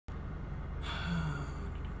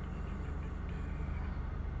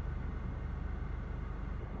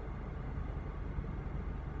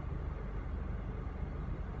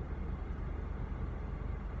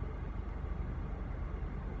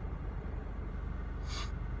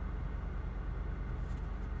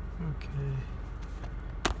Okay.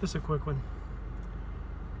 Just a quick one.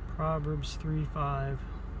 Proverbs 3:5.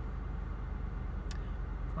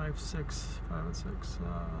 5, 6.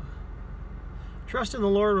 Trust in the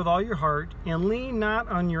Lord with all your heart and lean not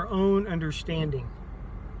on your own understanding.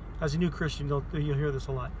 As a new Christian, you'll hear this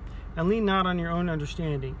a lot. And lean not on your own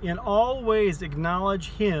understanding. In all ways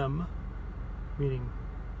acknowledge Him, meaning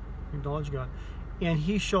acknowledge God, and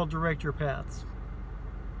He shall direct your paths.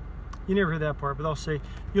 You never hear that part, but they'll say,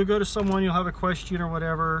 you'll go to someone, you'll have a question or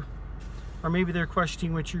whatever, or maybe they're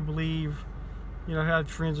questioning what you believe. You know, I had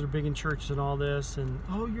friends that are big in churches and all this, and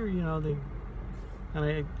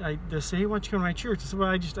they say, hey, why don't you come to my church? I said, well,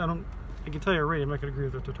 I can tell you already, I'm not going to agree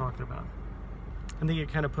with what they're talking about. And they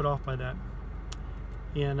get kind of put off by that.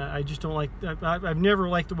 And I just don't like, I've never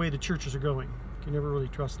liked the way the churches are going. You can never really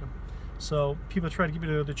trust them. So people try to get me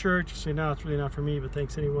to the church, say, no, it's really not for me, but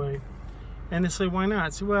thanks anyway. And they say, why not? I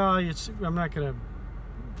say, well, I'm not going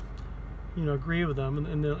to, agree with them.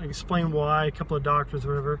 And they'll explain why, a couple of doctors or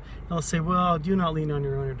whatever. And they'll say, well, do not lean on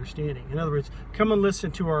your own understanding. In other words, come and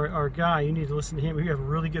listen to our guy. You need to listen to him. We have a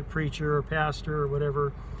really good preacher or pastor or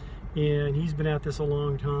whatever. And he's been at this a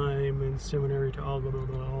long time in seminary to all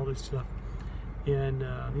this stuff. And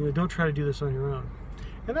don't try to do this on your own.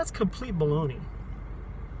 And that's complete baloney.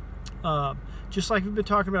 Just like we've been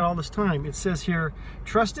talking about all this time, it says here,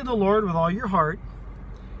 trust in the Lord with all your heart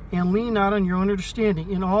and lean not on your own understanding.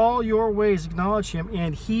 In all your ways acknowledge Him,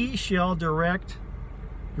 and He shall direct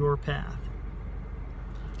your path.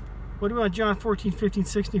 What about John 14, 15,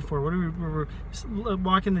 16 for? What are we're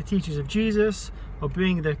walking the teachings of Jesus,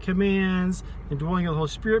 obeying the commands, and dwelling in the Holy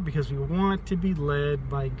Spirit, because we want to be led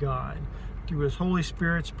by God through His Holy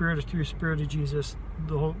Spirit. Spirit is through Spirit of Jesus,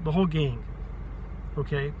 the whole gang.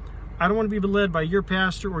 Okay? I don't want to be led by your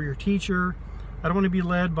pastor or your teacher. I don't want to be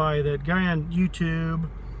led by that guy on YouTube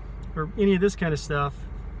or any of this kind of stuff.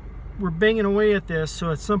 We're banging away at this, so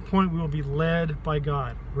at some point we will be led by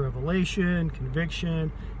God. Revelation,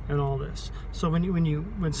 conviction, and all this. So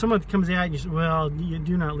when someone comes at you and you say, well, you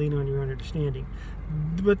do not lean on your own understanding.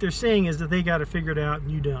 What they're saying is that they got to figure it out and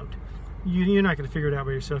you don't. You're not going to figure it out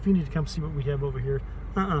by yourself. You need to come see what we have over here.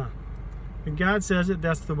 When God says it,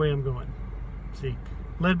 that's the way I'm going. See?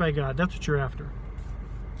 Led by God, that's what you're after.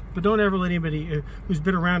 But don't ever let anybody who's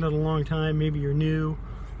been around it a long time, maybe you're new,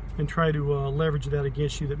 and try to leverage that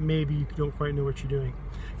against you, that maybe you don't quite know what you're doing.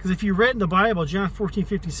 Because if you read in the Bible, John 14,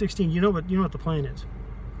 15, 16, you know what the plan is.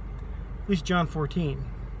 At least John 14.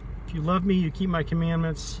 If you love me, you keep my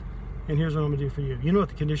commandments, and here's what I'm going to do for you. You know what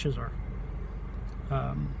the conditions are.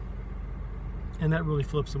 And that really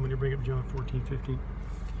flips them when you bring up John 14, 15.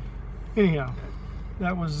 Anyhow.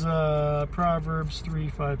 That was Proverbs 3,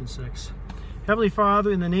 5, and 6. Heavenly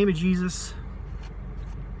Father, in the name of Jesus,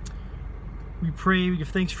 we pray, we give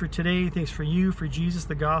thanks for today, thanks for you, for Jesus,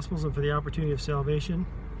 the Gospels, and for the opportunity of salvation.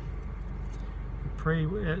 We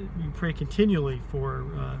pray continually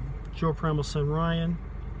for Joe Primal's son Ryan,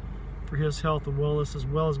 for his health and wellness, as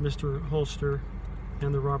well as Mr. Holster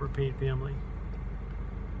and the Robert Payne family.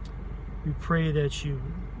 We pray that you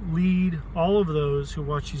lead all of those who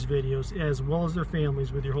watch these videos, as well as their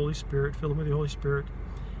families, with your Holy Spirit. Fill them with your Holy Spirit.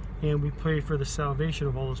 And we pray for the salvation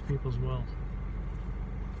of all those people as well.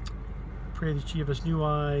 Pray that you give us new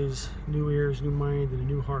eyes, new ears, new mind, and a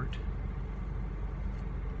new heart.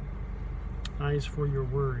 Eyes for your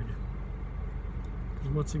word.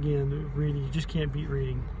 Because once again, reading, you just can't beat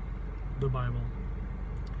reading the Bible.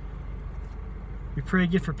 We pray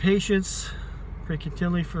again for patience. Pray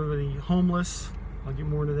continually for the homeless. I'll get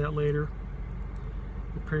more into that later.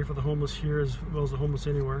 We pray for the homeless here as well as the homeless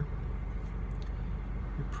anywhere.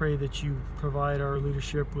 We pray that you provide our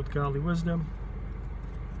leadership with godly wisdom.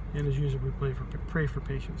 And as usual, we pray for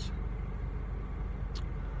patience.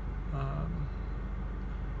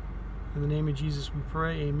 In the name of Jesus we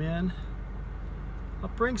pray, amen. I'll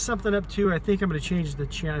bring something up too. I think I'm going to change the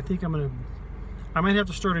channel. I might have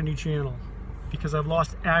to start a new channel, because I've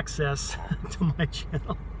lost access to my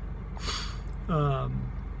channel.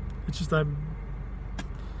 It's just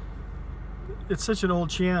it's such an old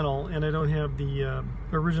channel, and I don't have the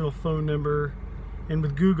original phone number. And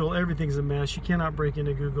with Google, everything's a mess. You cannot break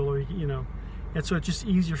into Google, or and so it's just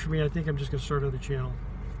easier for me. I think I'm just going to start another channel.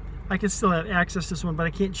 I can still have access to this one, but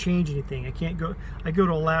I can't change anything. I can't go. I go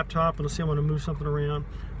to a laptop and let's say I want to move something around.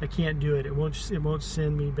 I can't do it. It won't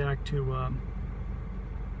send me back to.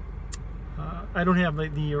 I don't have I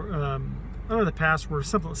don't know the password.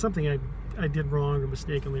 Something I did wrong or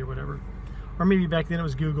mistakenly or whatever. Or maybe back then it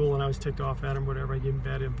was Google and I was ticked off at them, whatever. I gave them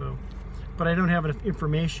bad info. But I don't have enough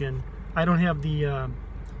information. I don't have the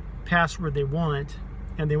password they want,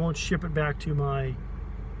 and they won't ship it back to my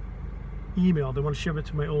email. They want to ship it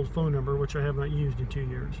to my old phone number, which I have not used in 2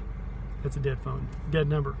 years. That's a dead phone, dead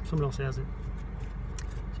number. Someone else has it.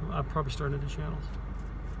 So I'll probably start into channels.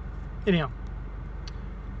 Anyhow,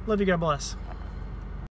 love you. God bless.